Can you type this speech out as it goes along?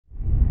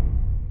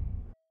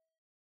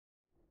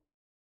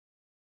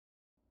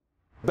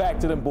Back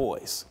to them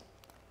boys.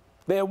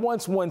 They had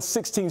once won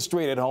 16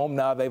 straight at home.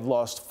 Now they've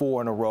lost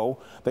 4 in a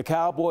row. The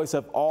Cowboys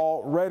have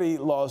already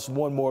lost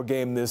one more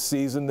game this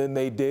season than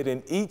they did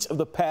in each of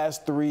the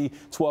past 3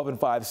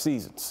 12-5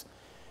 seasons.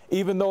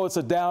 Even though it's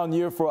a down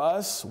year for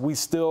us, we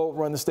still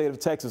run the state of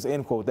Texas,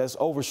 end quote. That's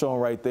Overshown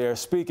right there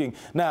speaking.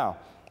 Now,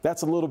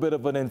 that's a little bit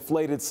of an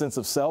inflated sense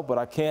of self, but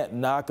I can't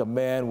knock a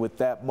man with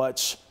that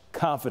much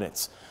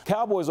confidence.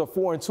 Cowboys are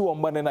 4-2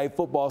 on Monday Night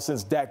Football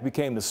since Dak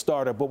became the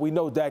starter, but we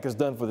know Dak is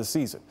done for the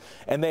season.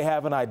 And they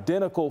have an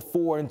identical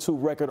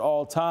 4-2 record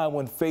all time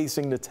when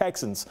facing the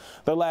Texans.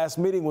 Their last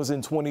meeting was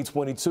in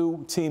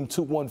 2022. Team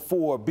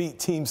 2-1-4 beat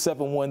Team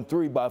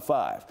 7-1-3 by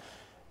 5.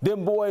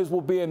 Them boys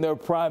will be in their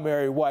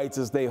primary whites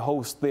as they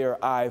host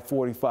their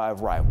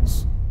I-45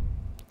 rivals.